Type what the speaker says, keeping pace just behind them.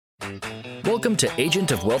Welcome to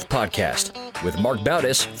Agent of Wealth Podcast with Mark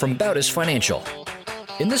Bautis from Bautis Financial.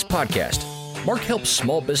 In this podcast, Mark helps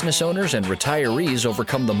small business owners and retirees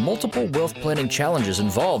overcome the multiple wealth planning challenges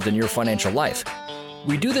involved in your financial life.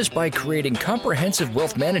 We do this by creating comprehensive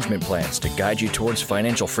wealth management plans to guide you towards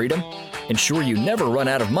financial freedom, ensure you never run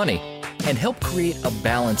out of money, and help create a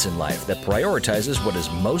balance in life that prioritizes what is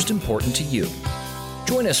most important to you.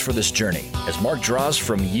 Join us for this journey as Mark draws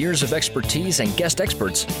from years of expertise and guest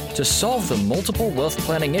experts to solve the multiple wealth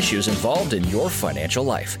planning issues involved in your financial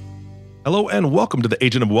life. Hello and welcome to the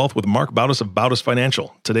Agent of Wealth with Mark Bautis of Bautis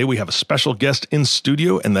Financial. Today we have a special guest in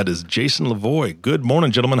studio, and that is Jason Lavoie. Good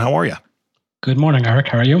morning, gentlemen. How are you? Good morning, Eric.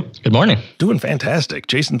 How are you? Good morning. Doing fantastic.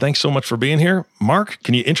 Jason, thanks so much for being here. Mark,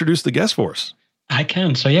 can you introduce the guest for us? I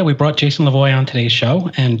can. So we brought Jason Lavoie on today's show,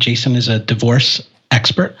 and Jason is a divorce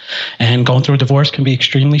expert, and going through a divorce can be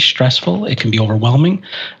extremely stressful. It can be overwhelming.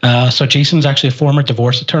 So Jason's actually a former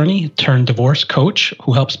divorce attorney turned divorce coach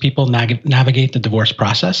who helps people navigate the divorce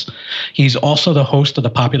process. He's also the host of the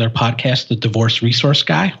popular podcast, The Divorce Resource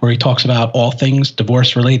Guy, where he talks about all things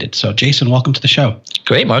divorce related. So Jason, welcome to the show.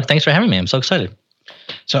 Great, Mark. Thanks for having me. I'm so excited.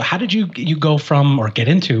 So how did you go from or get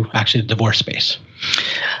into actually the divorce space?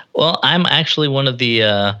 Well, I'm actually one of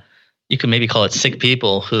the, you can maybe call it sick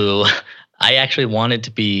people who I actually wanted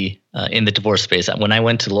to be in the divorce space. When I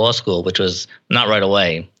went to law school, which was not right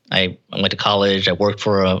away, I went to college. I worked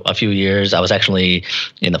for a few years. I was actually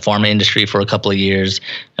in the pharma industry for a couple of years.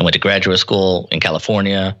 I went to graduate school in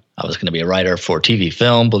California. I was going to be a writer for TV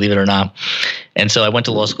film, believe it or not. And so I went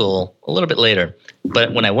to law school a little bit later.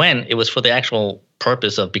 But when I went, it was for the actual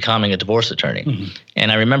purpose of becoming a divorce attorney. Mm-hmm.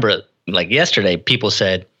 And I remember, like yesterday, people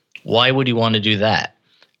said, "Why would you want to do that?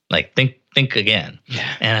 Like, think again."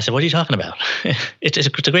 Yeah. And I said, "What are you talking about? it's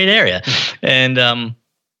a great area." And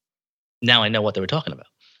now I know what they were talking about.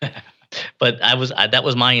 But that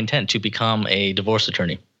was my intent, to become a divorce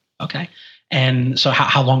attorney. Okay. And so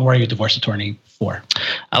how long were you a divorce attorney for?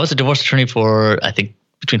 I was a divorce attorney for, I think,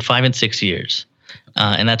 between 5 and 6 years.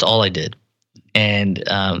 And that's all I did. And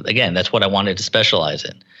again, that's what I wanted to specialize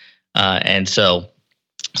in. And so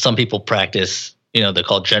some people practice, they're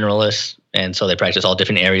called generalists. And so they practice all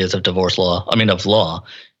different areas of law.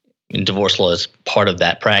 And divorce law is part of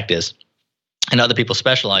that practice. And other people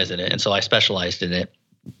specialize in it. And so I specialized in it.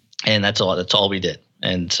 And that's all we did.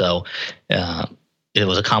 And so it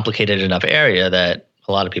was a complicated enough area that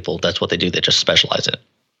a lot of people, that's what they do. They just specialize in it.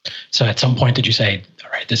 So at some point, did you say, all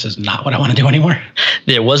right, this is not what I want to do anymore?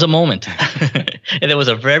 There was a moment. And there was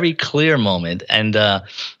a very clear moment. And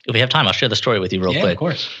if we have time, I'll share the story with you real quick. Yeah, of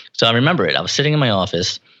course. So I remember it. I was sitting in my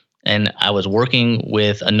office, and I was working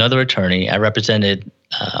with another attorney. I represented,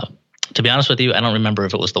 to be honest with you, I don't remember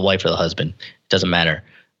if it was the wife or the husband. It doesn't matter.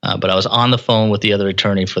 But I was on the phone with the other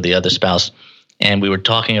attorney for the other spouse, and we were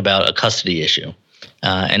talking about a custody issue.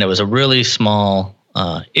 And it was a really small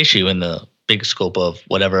issue in the big scope of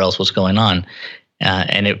whatever else was going on.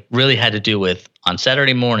 And it really had to do with, on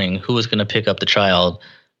Saturday morning, who was going to pick up the child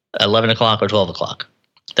at 11 o'clock or 12 o'clock.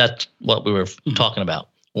 That's what we were talking about,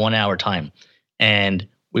 1 hour time. And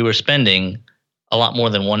we were spending a lot more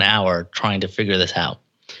than 1 hour trying to figure this out.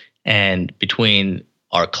 And between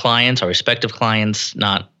our clients, our respective clients,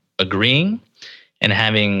 not agreeing and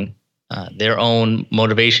having their own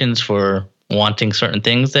motivations for wanting certain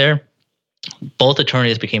things there, both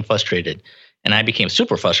attorneys became frustrated, and I became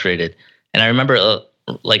super frustrated. And I remember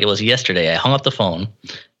like it was yesterday, I hung up the phone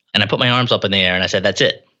and I put my arms up in the air and I said, "That's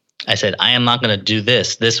it." I said, "I am not going to do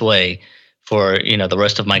this way for, the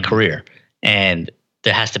rest of my career. And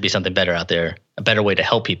there has to be something better out there, a better way to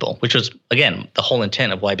help people," which was, again, the whole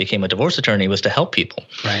intent of why I became a divorce attorney, was to help people.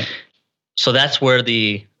 Right. So that's where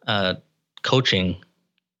the coaching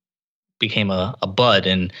became a bud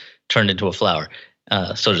and turned into a flower,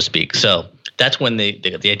 so to speak. So that's when the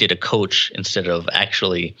idea to coach instead of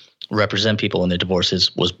actually represent people in their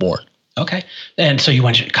divorces was born. Okay. And so you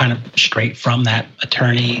went kind of straight from that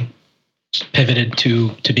attorney, pivoted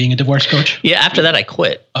to being a divorce coach? Yeah, after that I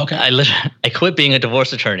quit. Okay. I quit being a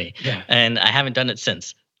divorce attorney. Yeah. And I haven't done it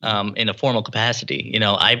since in a formal capacity.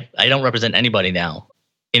 I don't represent anybody now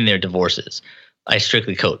in their divorces. I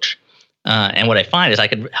strictly coach. And what I find is I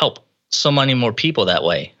could help so many more people that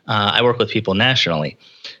way. I work with people nationally.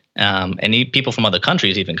 And people from other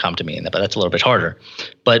countries even come to me, but that's a little bit harder.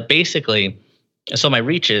 But basically, so my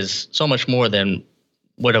reach is so much more than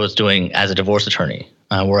what I was doing as a divorce attorney,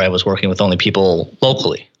 where I was working with only people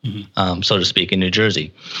locally, so to speak, in New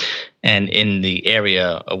Jersey, and in the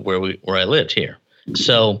area of where I lived here.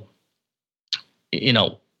 So,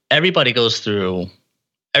 everybody goes through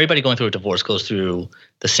everybody going through a divorce goes through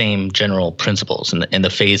the same general principles in the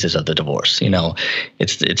phases of the divorce.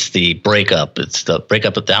 It's the breakup,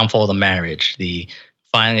 the downfall of the marriage, the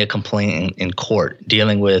filing a complaint in court,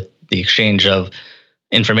 dealing with the exchange of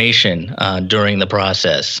information during the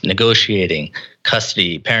process, negotiating,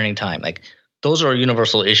 custody, parenting time. Like those are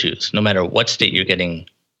universal issues, no matter what state you're getting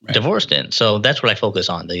divorced in. So that's what I focus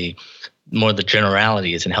on, the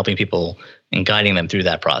generalities and helping people and guiding them through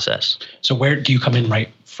that process. So where do you come in right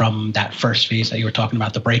from that first phase that you were talking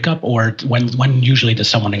about, the breakup, or when usually does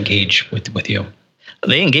someone engage with you?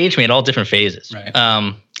 They engage me at all different phases. Right.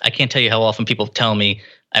 I can't tell you how often people tell me,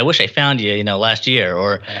 I wish I found you, last year,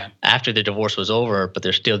 or after the divorce was over, but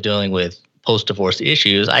they're still dealing with post-divorce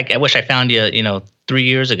issues. I wish I found you, 3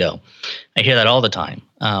 years ago. I hear that all the time.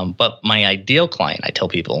 But my ideal client, I tell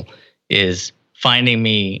people, is finding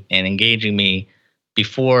me and engaging me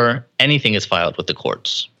before anything is filed with the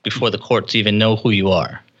courts, before the courts even know who you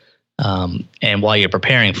are, and while you're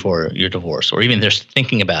preparing for your divorce, or even just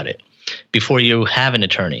thinking about it. Before you have an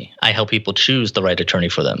attorney, I help people choose the right attorney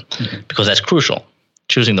for them, because that's crucial.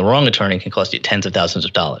 Choosing the wrong attorney can cost you tens of thousands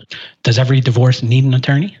of dollars. Does every divorce need an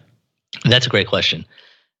attorney? That's a great question.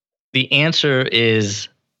 The answer is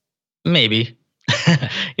maybe.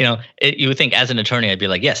 You would think as an attorney, I'd be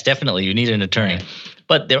like, yes, definitely, you need an attorney. Right.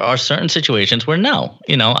 But there are certain situations where no,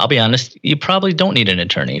 I'll be honest, you probably don't need an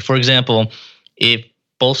attorney. For example, if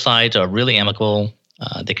both sides are really amicable,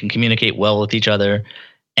 they can communicate well with each other,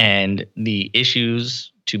 and the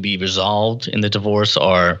issues to be resolved in the divorce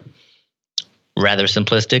are rather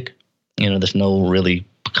simplistic. There's no really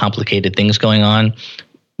complicated things going on.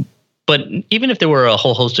 But even if there were a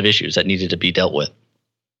whole host of issues that needed to be dealt with,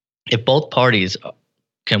 if both parties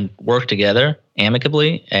can work together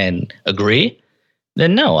amicably and agree,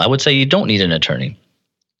 then no, I would say you don't need an attorney.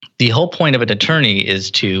 The whole point of an attorney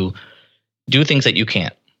is to do things that you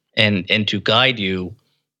can't, and to guide you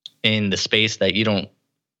in the space that you don't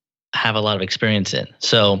have a lot of experience in.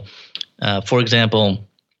 So, for example,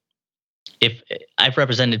 if I've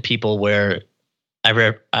represented people where I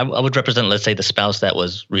would represent, let's say, the spouse that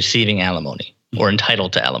was receiving alimony or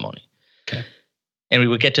entitled to alimony. Okay. And we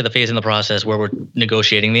would get to the phase in the process where we're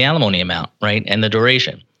negotiating the alimony amount, right, and the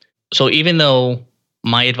duration. So even though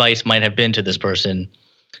my advice might have been to this person,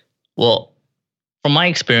 well, from my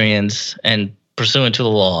experience and pursuant to the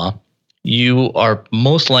law, you are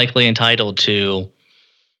most likely entitled to,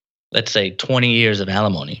 let's say, 20 years of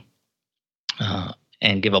alimony,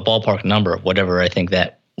 and give a ballpark number of whatever I think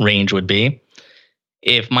that range would be.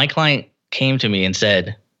 If my client came to me and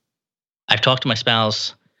said, I've talked to my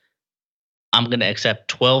spouse, I'm going to accept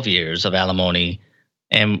 12 years of alimony,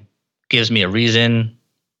 and gives me a reason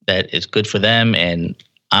that is good for them and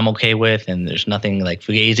I'm okay with, and there's nothing like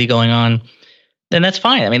fugazi going on, then that's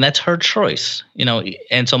fine. I mean, that's her choice,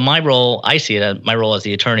 And so my role, I see it as my role as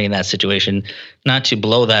the attorney in that situation, not to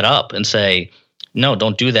blow that up and say, no,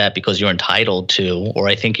 don't do that because you're entitled to, or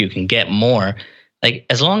I think you can get more. Like,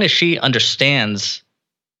 as long as she understands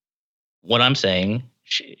what I'm saying,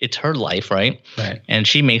 it's her life, right? Right. And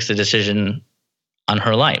she makes the decision on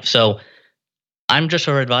her life. So I'm just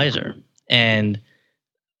her advisor. And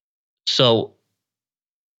so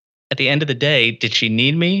at the end of the day, did she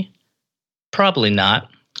need me? Probably not.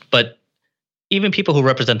 But even people who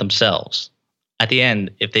represent themselves, at the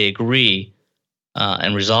end, if they agree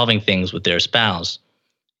and resolving things with their spouse,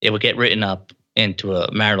 it would get written up into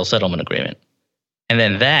a marital settlement agreement. And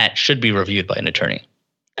then that should be reviewed by an attorney,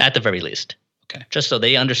 at the very least. Okay. Just so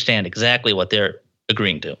they understand exactly what they're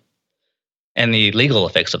agreeing to and the legal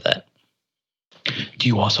effects of that. Do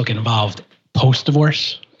you also get involved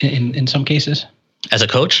post-divorce in some cases? As a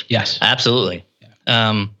coach? Yes. Absolutely.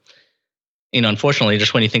 Yeah. Unfortunately,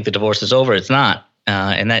 just when you think the divorce is over, it's not.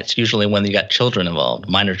 And that's usually when you got children involved,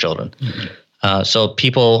 minor children. Mm-hmm. So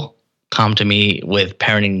people come to me with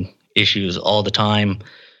parenting issues all the time,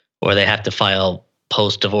 or they have to file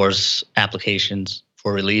post-divorce applications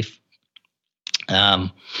for relief.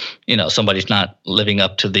 Somebody's not living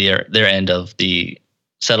up to their end of the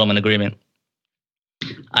settlement agreement.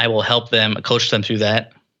 I will help them, coach them through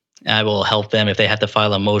that. I will help them if they have to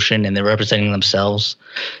file a motion and they're representing themselves.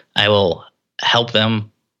 I will help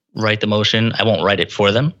them write the motion. I won't write it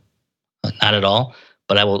for them, not at all,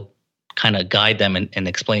 but I will kind of guide them and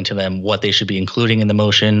explain to them what they should be including in the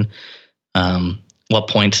motion, what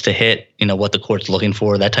points to hit, what the court's looking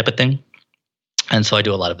for, that type of thing. And so I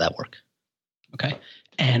do a lot of that work. Okay.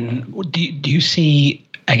 And do you see,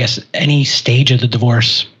 I guess, any stage of the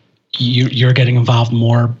divorce you're getting involved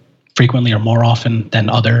more frequently or more often than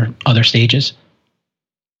other stages?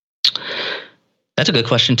 That's a good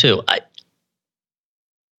question too.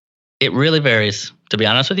 It really varies, to be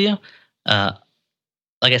honest with you.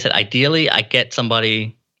 Like I said, ideally, I get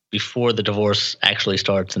somebody before the divorce actually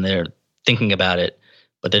starts and they're thinking about it,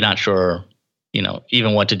 but they're not sure,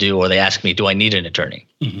 even what to do, or they ask me, do I need an attorney?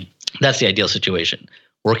 Mm-hmm. That's the ideal situation,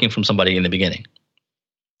 working from somebody in the beginning.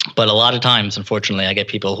 But a lot of times, unfortunately, I get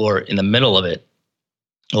people who are in the middle of it,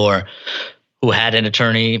 or who had an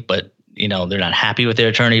attorney, but they're not happy with their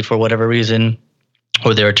attorney for whatever reason,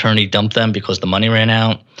 or their attorney dumped them because the money ran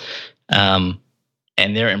out, and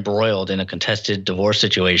they're embroiled in a contested divorce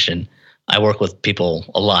situation. I work with people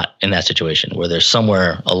a lot in that situation where they're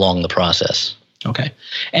somewhere along the process. Okay.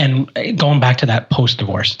 And going back to that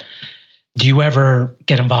post-divorce, do you ever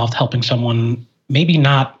get involved helping someone, maybe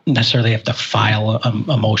not necessarily have to file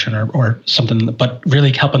a motion or something, but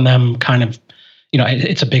really helping them kind of,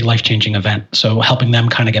 it's a big life-changing event. So helping them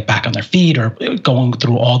kind of get back on their feet, or going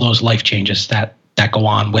through all those life changes that go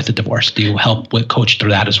on with the divorce. Do you help with coach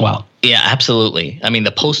through that as well? Yeah, absolutely. I mean,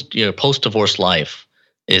 your post-divorce life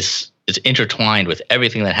is intertwined with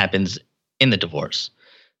everything that happens in the divorce.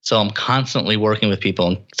 So I'm constantly working with people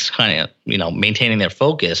and kind of, maintaining their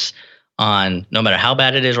focus on, no matter how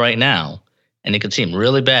bad it is right now, and it can seem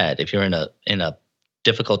really bad if you're in a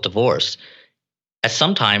difficult divorce, at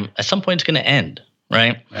some point it's going to end,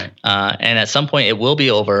 right? And at some point it will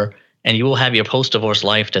be over, and you will have your post-divorce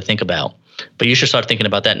life to think about. But you should start thinking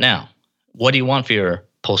about that now. What do you want for your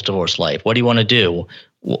post-divorce life? What do you want to do?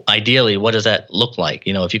 Ideally, what does that look like?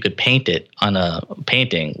 If you could paint it on a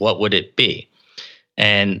painting, what would it be?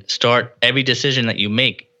 And start every decision that you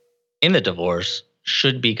make in the divorce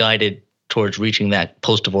should be guided towards reaching that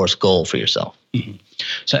post-divorce goal for yourself. Mm-hmm.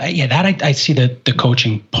 So that I see the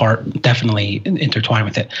coaching part definitely intertwined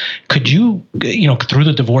with it. Could you, through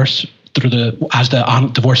the divorce, as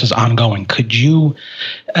the divorce is ongoing, could you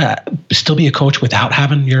still be a coach without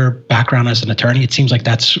having your background as an attorney? It seems like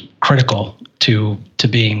that's critical to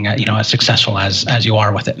being as successful as you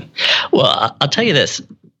are with it. Well, I'll tell you this.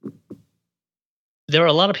 There are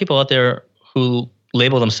a lot of people out there who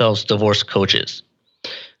label themselves divorce coaches,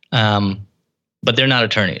 but they're not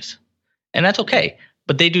attorneys, and that's okay.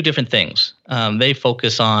 But they do different things. They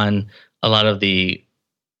focus on a lot of the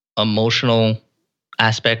emotional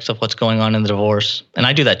aspects of what's going on in the divorce. And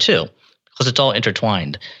I do that too, because it's all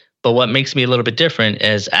intertwined. But what makes me a little bit different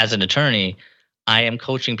is, as an attorney, I am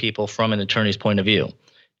coaching people from an attorney's point of view.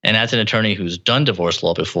 And as an attorney who's done divorce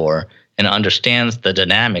law before and understands the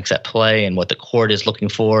dynamics at play and what the court is looking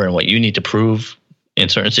for and what you need to prove in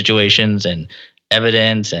certain situations and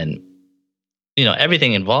evidence and,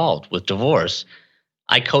 everything involved with divorce,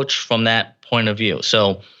 I coach from that point of view.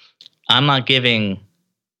 So I'm not giving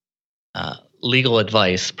legal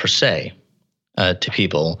advice per se to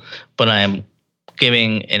people, but I'm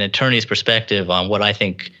giving an attorney's perspective on what I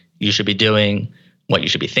think you should be doing, what you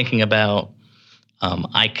should be thinking about.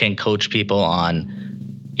 I can coach people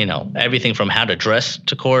on, everything from how to dress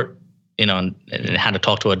to court, and how to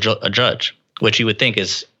talk to a judge, which you would think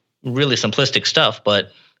is really simplistic stuff,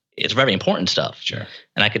 but it's very important stuff. Sure.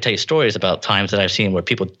 And I could tell you stories about times that I've seen where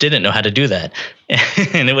people didn't know how to do that,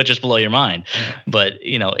 and it would just blow your mind. Yeah. But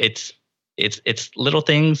it's little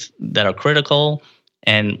things that are critical,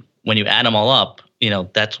 and when you add them all up,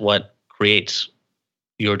 that's what creates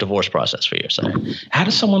your divorce process for yourself. How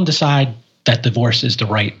does someone decide that divorce is the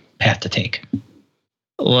right path to take?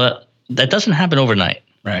 Well, that doesn't happen overnight.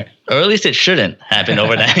 Right. Or at least it shouldn't happen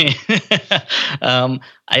overnight.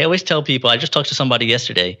 I always tell people, I just talked to somebody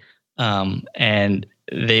yesterday, and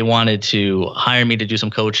they wanted to hire me to do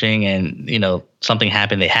some coaching, and, something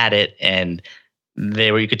happened, they had it, and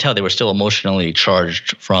you could tell they were still emotionally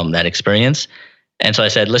charged from that experience. And so I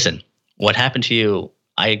said, listen, what happened to you,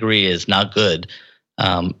 I agree, is not good.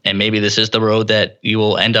 And maybe this is the road that you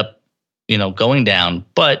will end up, going down,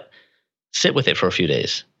 but sit with it for a few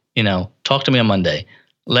days, talk to me on Monday,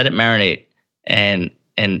 let it marinate, and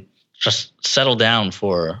just settle down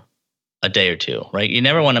for a day or two, right? You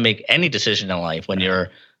never want to make any decision in life when you're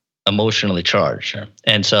emotionally charged. Sure.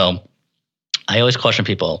 And so I always caution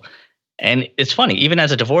people. And it's funny, even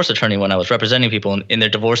as a divorce attorney, when I was representing people in their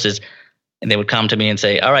divorces, and they would come to me and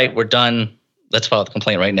say, all right, we're done. Let's file the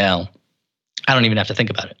complaint right now. I don't even have to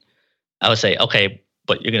think about it. I would say, okay,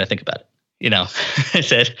 but you're going to think about it. I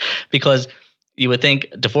said, because you would think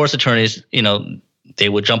divorce attorneys, they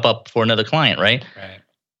would jump up for another client, right? Right.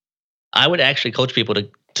 I would actually coach people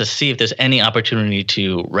to see if there's any opportunity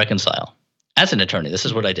to reconcile. As an attorney, this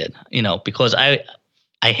is what I did, because I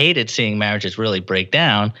hated seeing marriages really break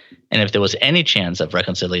down. And if there was any chance of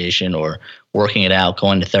reconciliation or working it out,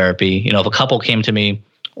 going to therapy, if a couple came to me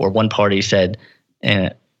or one party said,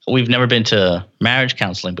 we've never been to marriage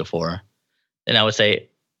counseling before, then I would say,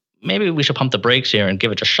 maybe we should pump the brakes here and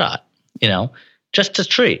give it a shot, just to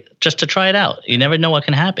try it out. You never know what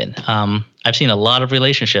can happen. I've seen a lot of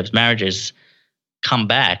relationships, marriages come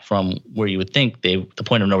back from where you would think the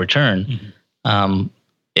point of no return. Mm-hmm.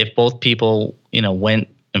 If both people, went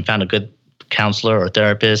and found a good counselor or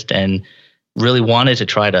therapist and really wanted to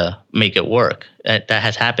try to make it work. That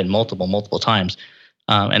has happened multiple times.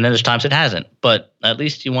 And then there's times it hasn't, but at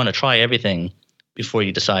least you want to try everything before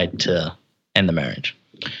you decide to end the marriage.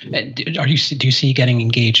 Do you see getting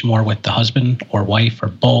engaged more with the husband or wife or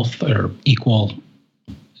both or equal?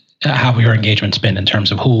 How your engagement's been in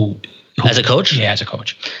terms of who as a coach? Yeah, as a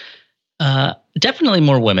coach. Definitely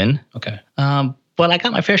more women. Okay. But I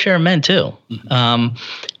got my fair share of men too. Mm-hmm.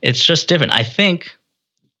 It's just different. I think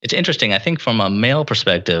it's interesting. I think from a male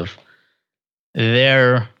perspective,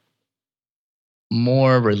 they're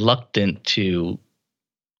more reluctant to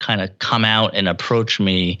kind of come out and approach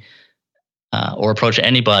me or approach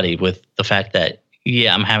anybody with the fact that,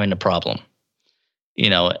 yeah, I'm having a problem.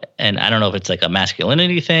 And I don't know if it's like a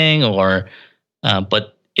masculinity thing or,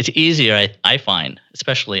 but it's easier, I find,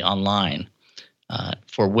 especially online,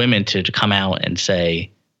 for women to come out and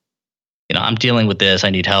say, I'm dealing with this, I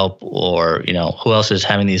need help, or, who else is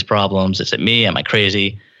having these problems? Is it me? Am I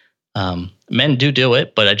crazy? Men do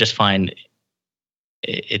it, but I just find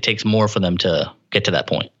it takes more for them to get to that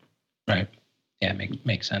point. Right. Yeah,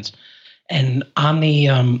 makes sense. And on the,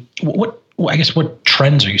 what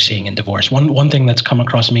trends are you seeing in divorce? One thing that's come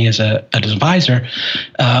across me as an advisor,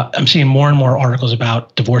 I'm seeing more and more articles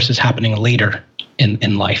about divorces happening later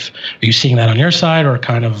in life. Are you seeing that on your side, or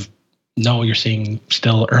kind of, no, you're seeing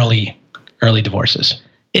still early divorces?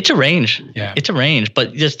 It's a range. Yeah. It's a range,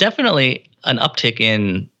 but there's definitely an uptick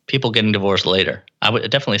in people getting divorced later. I would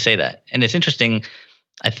definitely say that. And it's interesting.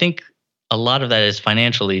 I think a lot of that is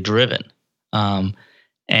financially driven.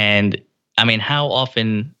 And I mean, how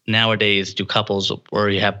often nowadays do couples where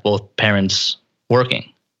you have both parents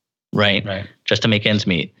working, right? Just to make ends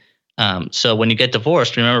meet. So when you get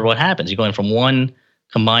divorced, remember what happens. You're going from one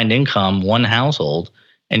combined income, one household,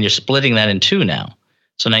 and you're splitting that in two now.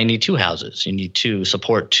 So now you need two houses. You need to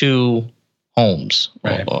support two homes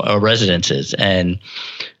or residences. And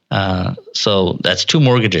so that's two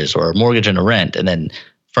mortgages, or a mortgage and a rent, and then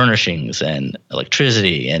furnishings and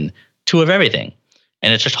electricity and two of everything.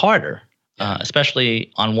 And it's just harder,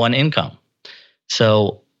 especially on one income.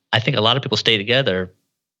 So I think a lot of people stay together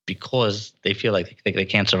because they feel like they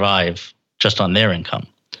can't survive just on their income,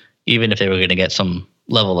 even if they were going to get some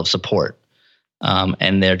level of support.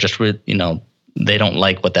 And they're just, they don't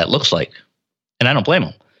like what that looks like. And I don't blame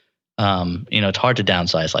them. It's hard to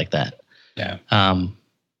downsize like that. Yeah.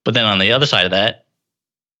 But then on the other side of that,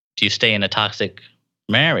 do you stay in a toxic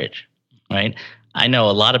marriage, right? I know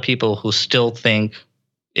a lot of people who still think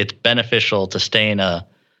it's beneficial to stay in a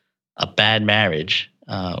bad marriage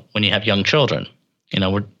when you have young children.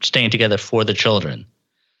 We're staying together for the children.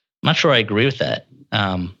 I'm not sure I agree with that,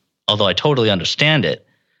 although I totally understand it.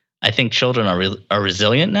 I think children are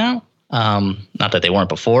resilient now. Not that they weren't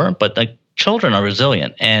before, but children are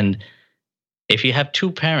resilient. And if you have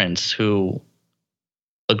two parents who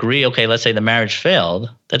agree, okay, let's say the marriage failed,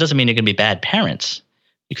 that doesn't mean you're going to be bad parents.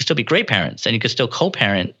 You can still be great parents, and you can still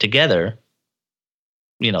co-parent together,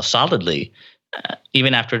 solidly,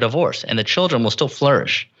 even after a divorce, and the children will still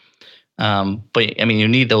flourish. But I mean, you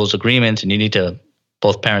need those agreements, and you need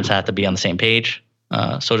both parents have to be on the same page,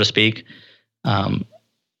 so to speak.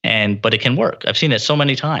 But it can work. I've seen it so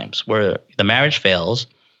many times where the marriage fails,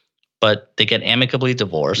 but they get amicably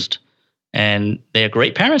divorced, and they're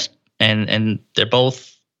great parents, and they're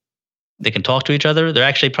both, they can talk to each other. They're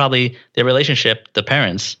actually probably, their relationship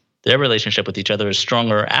with each other is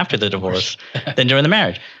stronger after the divorce than during the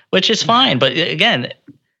marriage, which is fine. But again,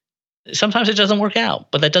 sometimes it doesn't work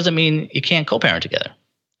out, but that doesn't mean you can't co-parent together.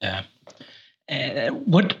 Yeah.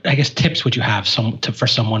 What, I guess, tips would you have for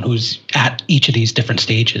someone who's at each of these different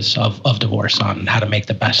stages of divorce on how to make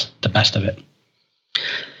the best of it?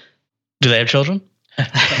 Do they have children?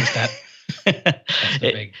 That's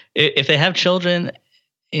If they have children,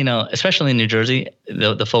 especially in New Jersey,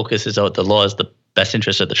 the focus is the law is the best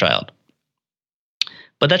interest of the child.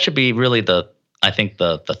 But that should be really the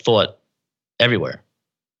thought everywhere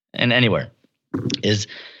and anywhere is,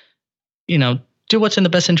 do what's in the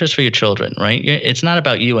best interest for your children, right? It's not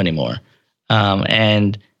about you anymore.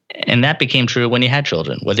 And that became true when you had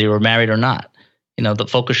children, whether you were married or not. The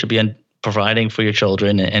focus should be on providing for your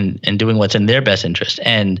children and doing what's in their best interest,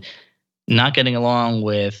 and not getting along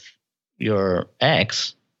with your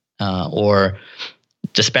ex or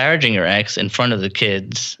disparaging your ex in front of the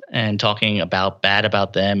kids and talking bad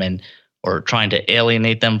about them or trying to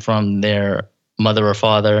alienate them from their mother or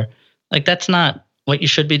father. Like, that's not what you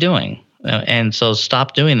should be doing. And so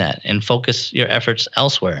stop doing that and focus your efforts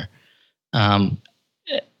elsewhere. And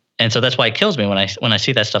so that's why it kills me when I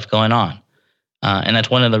see that stuff going on. And that's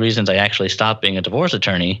one of the reasons I actually stopped being a divorce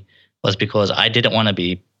attorney, was because I didn't want to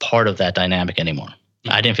be part of that dynamic anymore.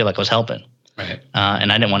 I didn't feel like I was helping. Right.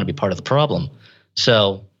 And I didn't want to be part of the problem.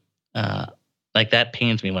 So like, that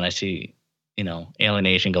pains me when I see,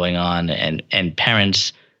 alienation going on and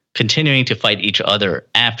parents continuing to fight each other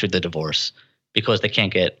after the divorce because they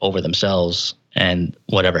can't get over themselves and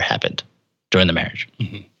whatever happened during the marriage.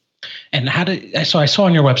 Mm-hmm. And so I saw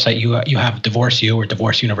on your website you have Divorce U or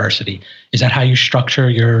Divorce University. Is that how you structure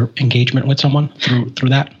your engagement with someone through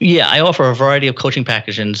that? Yeah, I offer a variety of coaching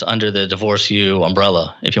packages under the Divorce U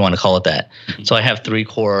umbrella, if you want to call it that. Mm-hmm. So I have 3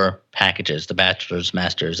 core packages: the bachelor's,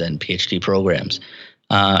 master's, and PhD programs.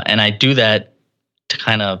 And I do that to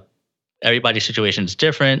kind of, everybody's situation is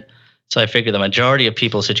different. So I figure the majority of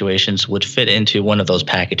people's situations would fit into one of those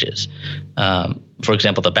packages. For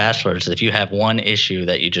example, the bachelor's, if you have one issue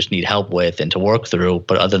that you just need help with and to work through,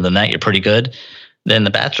 but other than that, you're pretty good, then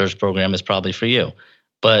the bachelor's program is probably for you.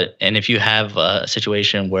 And if you have a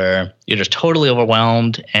situation where you're just totally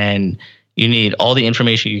overwhelmed and you need all the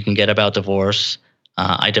information you can get about divorce,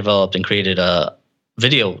 I developed and created a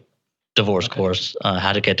video divorce course,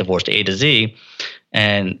 how to get divorced A to Z.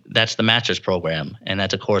 And that's the master's program. And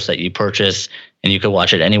that's a course that you purchase and you can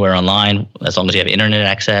watch it anywhere online. As long as you have internet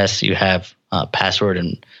access, you have password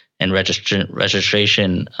and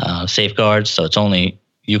registration safeguards. So it's only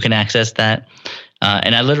you can access that.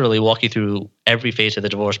 And I literally walk you through every phase of the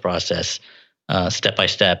divorce process, step by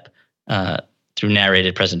step, through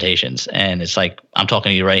narrated presentations. And it's like I'm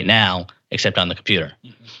talking to you right now, except on the computer.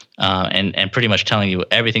 Mm-hmm. And pretty much telling you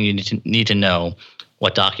everything you need to know,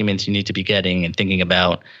 what documents you need to be getting and thinking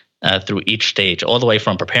about through each stage, all the way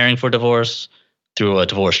from preparing for divorce through a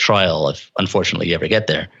divorce trial, if unfortunately you ever get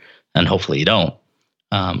there, and hopefully you don't.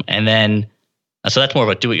 And then, so that's more of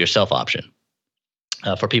a do-it-yourself option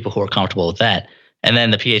for people who are comfortable with that. And then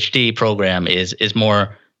the PhD program is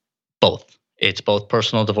more both. It's both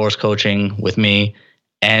personal divorce coaching with me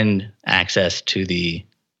and access to the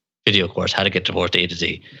video course, How to Get Divorced A to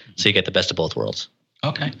Z. So you get the best of both worlds.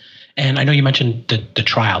 Okay. And I know you mentioned the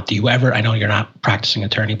trial. Do you ever, I know you're not practicing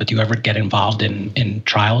attorney, but do you ever get involved in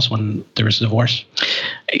trials when there is a divorce?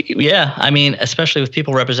 Yeah. I mean, especially with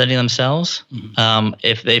people representing themselves,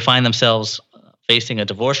 if they find themselves facing a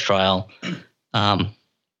divorce trial,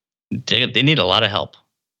 they need a lot of help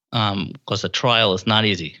because the trial is not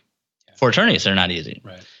easy. For attorneys, they're not easy.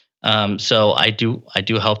 Right. So I do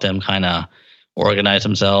help them kind of organize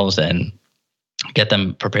themselves and get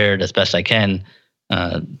them prepared as best I can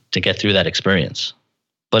to get through that experience.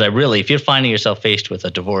 But if you're finding yourself faced with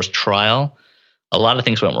a divorce trial, a lot of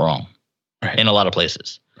things went wrong in a lot of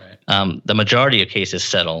places. Right. The majority of cases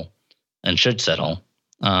settle and should settle,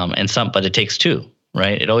 but it takes 2,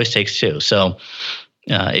 right? It always takes 2. So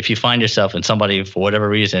if you find yourself and somebody, for whatever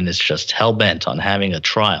reason, is just hell-bent on having a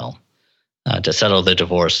trial to settle the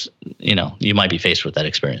divorce, you might be faced with that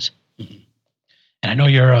experience. Mm-hmm. And I know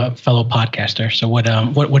you're a fellow podcaster. So what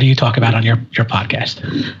do you talk about on your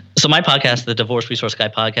podcast? So my podcast, the Divorce Resource Guy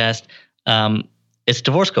podcast, it's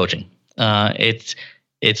divorce coaching. It's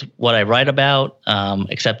what I write about,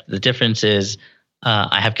 except the difference is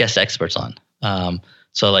I have guest experts on.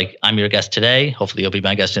 So like I'm your guest today. Hopefully you'll be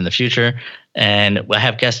my guest in the future. And I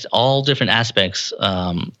have guests all different aspects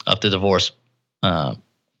of the divorce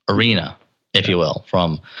arena, if you will,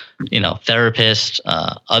 from therapists,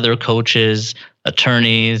 other coaches,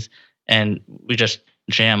 attorneys, and we just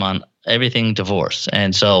jam on everything divorce.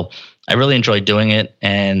 And so I really enjoy doing it,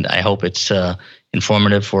 and I hope it's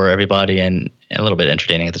informative for everybody and a little bit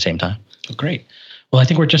entertaining at the same time. Great. Well, I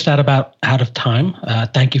think we're just out of time.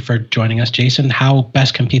 Thank you for joining us, Jason. How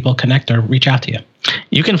best can people connect or reach out to you?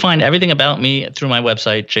 You can find everything about me through my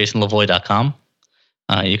website, jasonlavoie.com.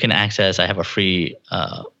 You can access, I have a free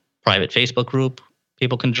private Facebook group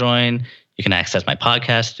people can join. You can access my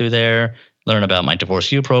podcast through there, learn about my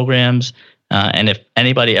Divorce U programs. And if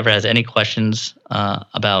anybody ever has any questions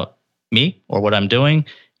about me or what I'm doing,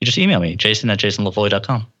 you just email me,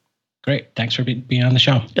 jason@jasonlavoie.com. Great. Thanks for being on the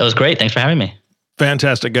show. It was great. Thanks for having me.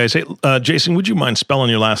 Fantastic, guys. Hey, Jason, would you mind spelling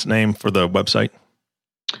your last name for the website?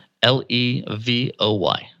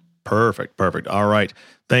 Levoy. Perfect. All right.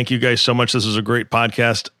 Thank you guys so much. This was a great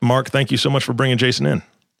podcast. Mark, thank you so much for bringing Jason in.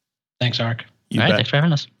 Thanks, Ark. All right, thanks for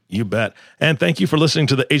having us. You bet. And thank you for listening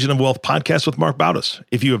to the Agent of Wealth podcast with Mark Bautis.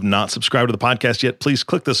 If you have not subscribed to the podcast yet, please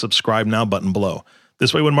click the subscribe now button below.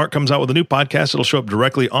 This way, when Mark comes out with a new podcast, it'll show up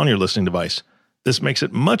directly on your listening device. This makes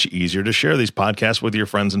it much easier to share these podcasts with your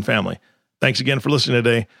friends and family. Thanks again for listening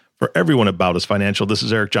today. For everyone at Bautis Financial, this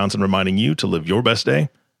is Eric Johnson reminding you to live your best day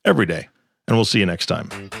every day. And we'll see you next time.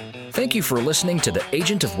 Thank you for listening to the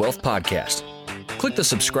Agent of Wealth podcast. Click the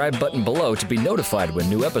subscribe button below to be notified when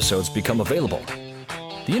new episodes become available.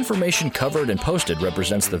 The information covered and posted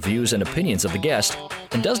represents the views and opinions of the guest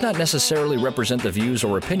and does not necessarily represent the views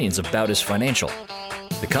or opinions of Bautis Financial.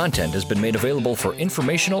 The content has been made available for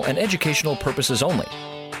informational and educational purposes only.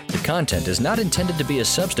 The content is not intended to be a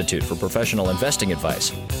substitute for professional investing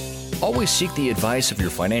advice. Always seek the advice of your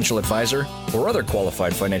financial advisor or other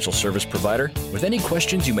qualified financial service provider with any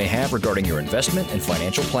questions you may have regarding your investment and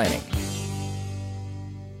financial planning.